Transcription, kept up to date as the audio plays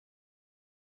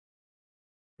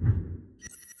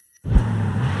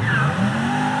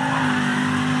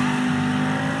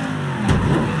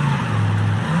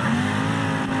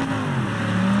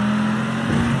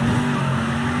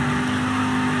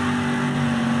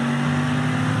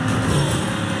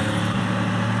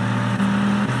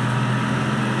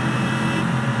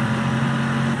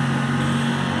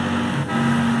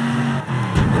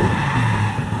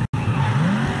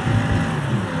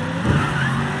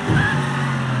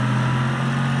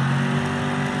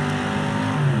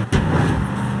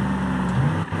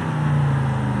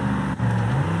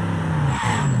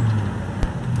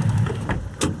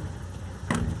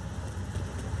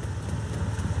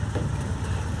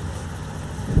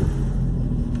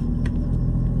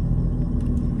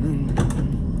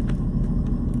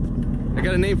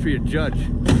got a name for your judge.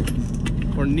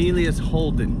 Cornelius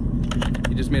Holden.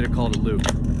 He just made a call to Lou.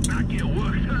 I get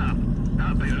worked up.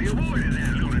 I barely avoided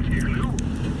that lunatic, Lou.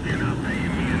 You're not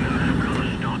paying me enough. I'm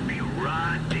gonna stop you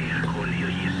right there,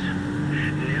 Cornelius.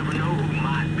 Never know who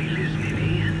might be listening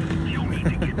in. You need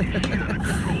to get this shit under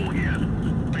control here.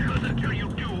 Because until you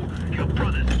do, your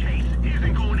brother's case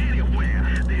isn't going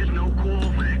anywhere. There's no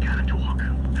call for that kind of talk.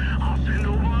 I'll send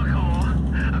over a car,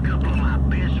 a couple of my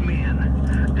best men.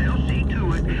 They'll see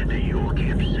to it that you're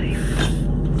kept safe.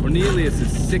 Cornelius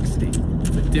is 60.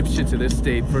 The dipshits of this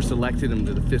state first elected him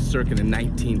to the 5th Circuit in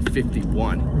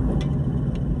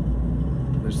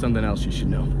 1951. There's something else you should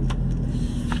know.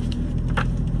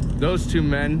 Those two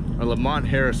men are Lamont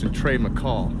Harris and Trey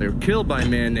McCall. They were killed by a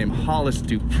man named Hollis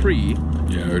Dupree.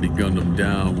 Yeah, I heard he gunned them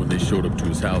down when they showed up to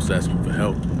his house asking for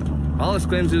help. Hollis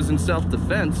claims he was in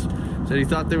self-defense. Said he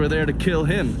thought they were there to kill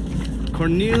him.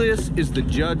 Cornelius is the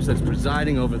judge that's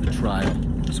presiding over the trial.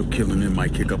 So killing him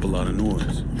might kick up a lot of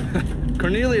noise.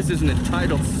 Cornelius is an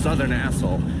entitled southern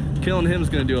asshole. Killing him is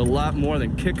gonna do a lot more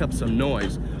than kick up some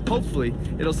noise. Hopefully,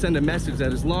 it'll send a message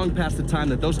that is long past the time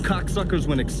that those cocksuckers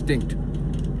went extinct.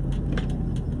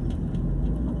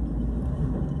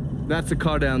 That's the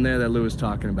car down there that Lou was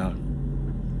talking about.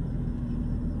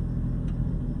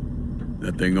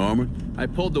 That thing armored? I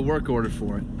pulled the work order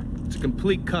for it. It's a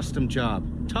complete custom job.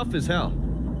 Tough as hell.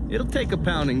 It'll take a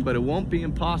pounding, but it won't be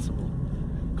impossible.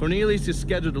 Cornelius is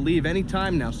scheduled to leave any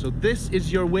time now, so this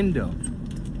is your window.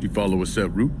 You follow a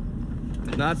set route?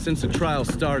 Not since the trial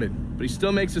started, but he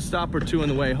still makes a stop or two on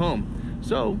the way home.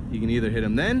 So, you can either hit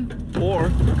him then, or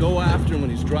go after him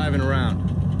when he's driving around.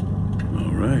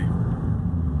 All right.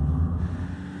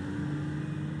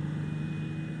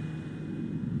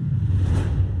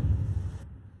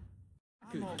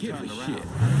 Give a shit.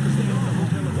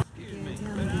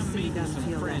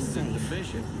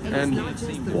 And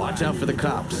watch out for the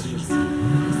cops.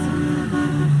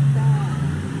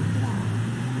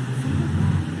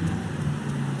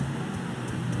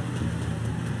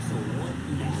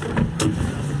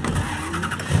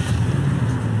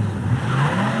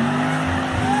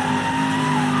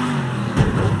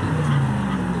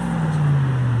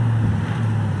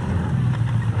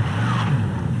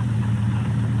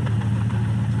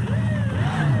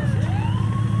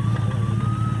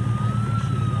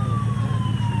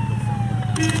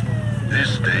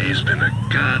 This day's been a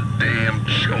goddamn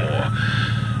chore.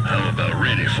 I'm about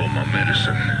ready for my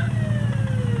medicine.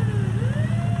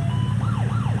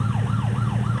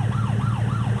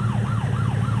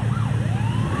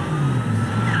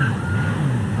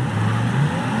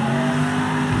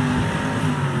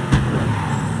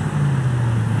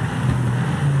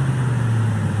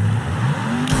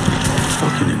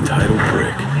 Fucking entitled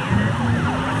prick.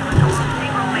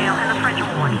 Single male in the French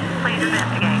ward. Please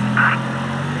investigate.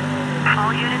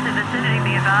 All units in vicinity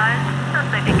be advised.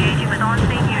 Suspect engaging with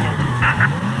on-scene units.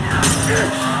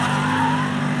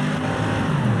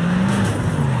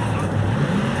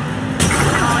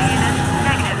 All units,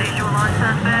 negative visual on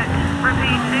suspect.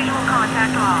 Repeat, visual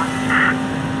contact lost.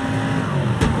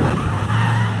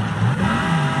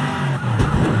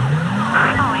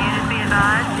 All units be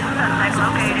advised. Suspect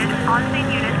located.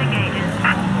 On-scene units engaging.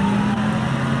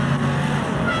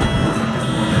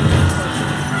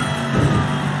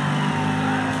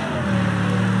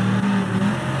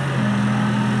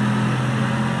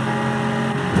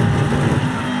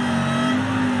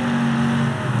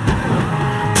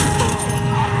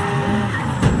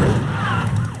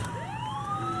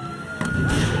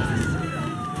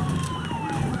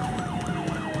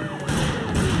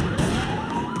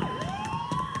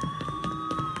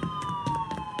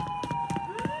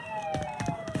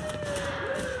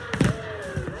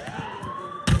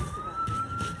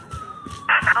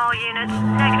 All units,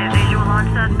 negative visual on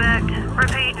suspect.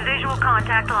 Repeat, visual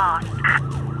contact lost.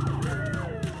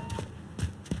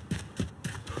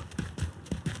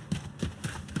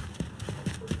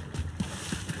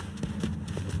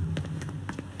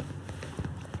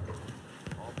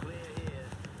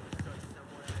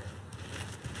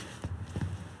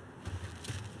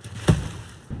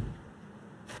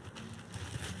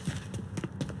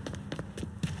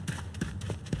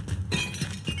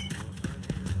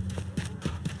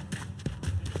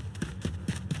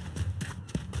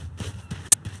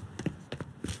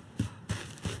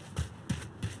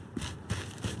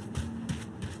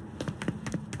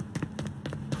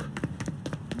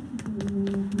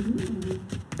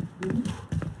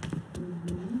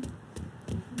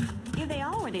 If they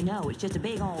already know it's just a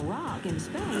big old rock in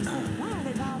space, why are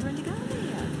they bothering to go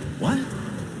there? What?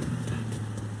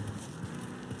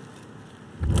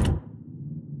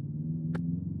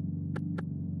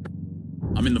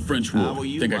 I'm in the French How Ward. will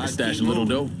you Think I can like stash to a little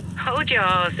move? dough? Hold your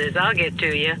horses, I'll get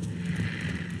to you.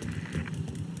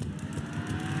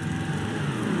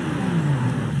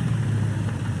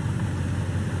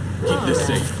 Keep this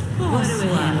safe. What do we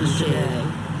have to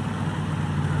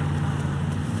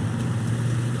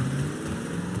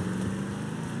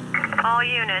do? All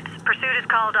units, pursuit is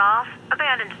called off.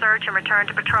 Abandon search and return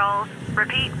to patrols.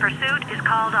 Repeat, pursuit is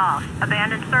called off.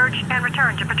 Abandon search and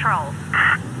return to patrols.